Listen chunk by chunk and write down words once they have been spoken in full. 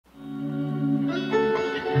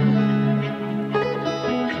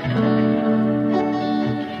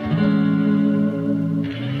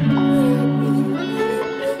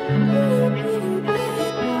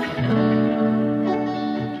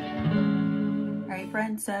right,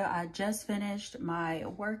 friends, so I just finished my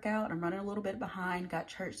workout. I'm running a little bit behind. Got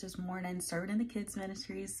church this morning, serving in the kids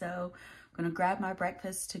ministry, so I'm gonna grab my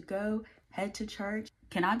breakfast to go head to church.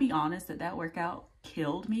 Can I be honest that workout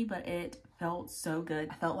killed me, but it felt so good.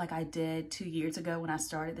 I felt like I did 2 years ago when I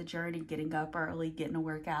started the journey, getting up early, getting a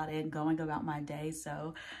workout in, going about my day.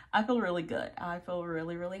 So I feel really good. I feel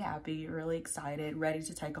really, really happy, really excited, ready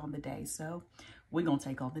to take on the day. So we're gonna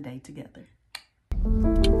take on the day together.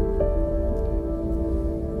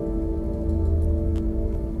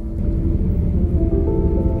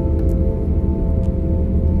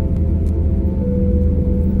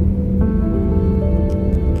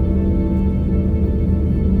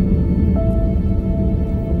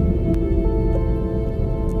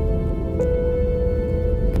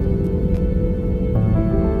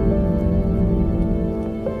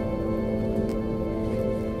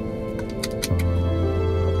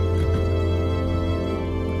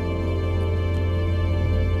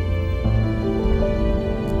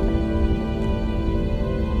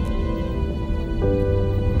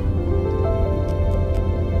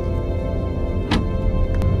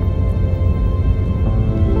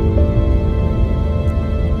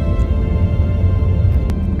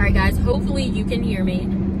 Hopefully you can hear me.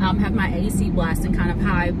 Have my AC blasting kind of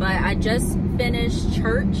high, but I just finished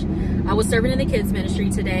church. I was serving in the kids ministry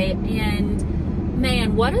today, and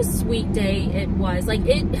man, what a sweet day it was.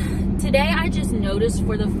 Today I just noticed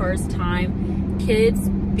for the first time kids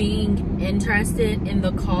being interested in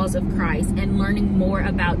the cause of Christ and learning more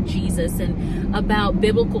about Jesus and about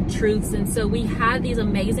biblical truths. And so we had these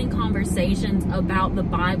amazing conversations about the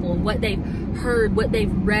Bible and what they've heard, what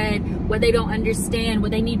they've read, what they don't understand,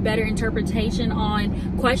 what they need better interpretation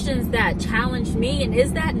on, questions that challenged me. And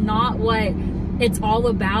is that not what it's all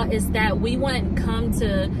about? Is that we wouldn't come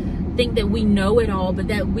to think that we know it all, but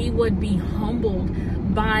that we would be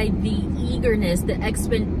humbled by the eagerness, the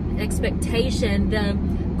expectation, the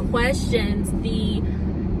questions,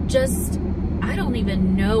 I don't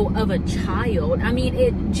even know, of a child. I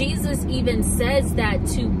mean, Jesus even says that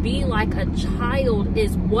to be like a child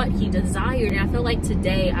is what he desired. And I feel like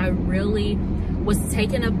today I really was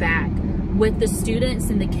taken aback with the students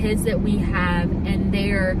and the kids that we have and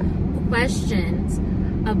their questions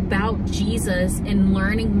about Jesus and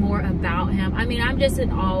learning more about him. I mean, I'm just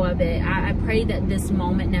in awe of it. I pray that this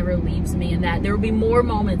moment never leaves me and that there will be more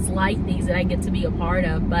moments like these that I get to be a part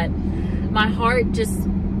of. But my heart just,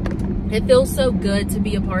 it feels so good to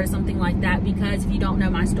be a part of something like that, because if you don't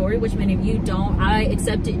know my story, which many of you don't, I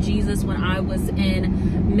accepted Jesus when I was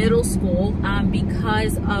in middle school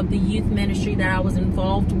because of the youth ministry that I was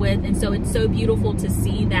involved with. And so it's so beautiful to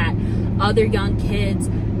see that other young kids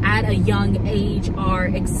at a young age are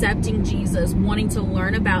accepting Jesus, wanting to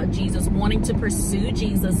learn about Jesus, wanting to pursue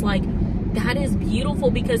Jesus. Like, that is beautiful,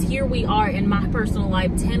 because here we are in my personal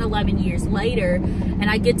life 10, 11 years later, and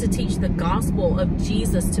I get to teach the gospel of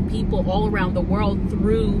Jesus to people all around the world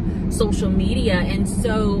through social media. And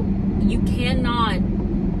so you cannot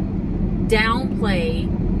downplay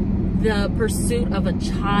the pursuit of a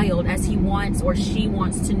child as he wants or she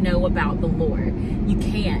wants to know about the Lord. You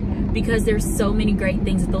can't, because there's so many great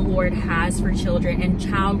things that the Lord has for children, and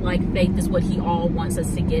childlike faith is what he all wants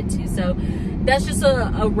us to get to. So that's just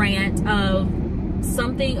a rant of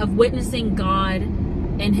something, of witnessing God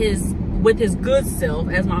and with his good self,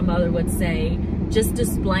 as my mother would say, just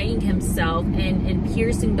displaying himself and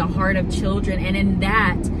piercing the heart of children, and in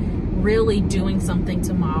that really doing something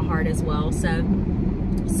to my heart as well. So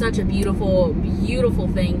such a beautiful, beautiful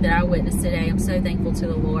thing that I witnessed today. I'm so thankful to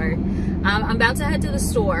the Lord. I'm about to head to the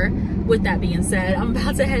store. With that being said, I'm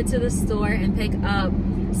about to head to the store and pick up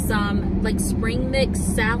some spring mix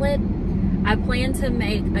salad. I plan to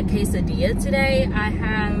make a quesadilla today. I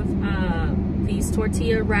have these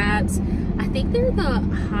tortilla wraps. I think they're the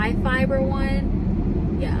high fiber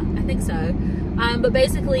one. Yeah, I think so. But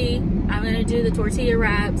basically, I'm gonna do the tortilla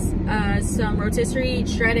wraps, some rotisserie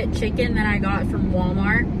shredded chicken that I got from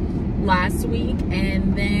Walmart last week,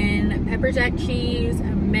 and then pepper jack cheese,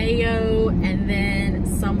 mayo, and then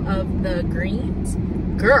some of the greens.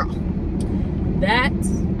 Girl, that,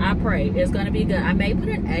 I pray, is gonna be good. I may put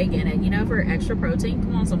an egg in it, for extra protein.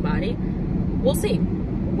 Come on, somebody. We'll see.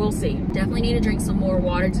 We'll see. Definitely need to drink some more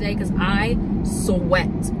water today, because I sweat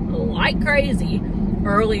like crazy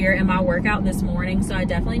earlier in my workout this morning, so I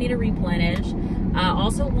definitely need to replenish. I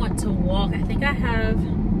also want to walk. I think I have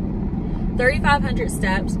 3,500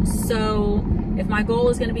 steps, so if my goal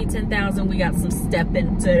is going to be 10,000, we got some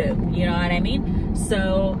stepping to do, you know what I mean?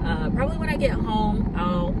 So probably when I get home,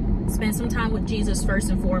 I'll spend some time with Jesus first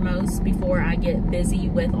and foremost before I get busy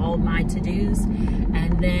with all my to-dos,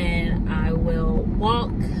 and then I will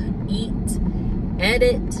walk, eat,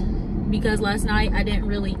 edit, because last night I didn't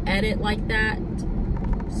really edit like that,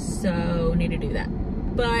 so need to do that.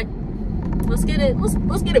 But let's get it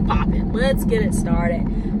popping. Let's get it started.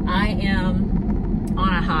 I am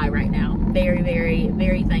on a high right now. Very, very,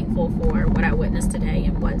 very thankful for what I witnessed today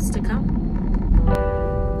and what's to come.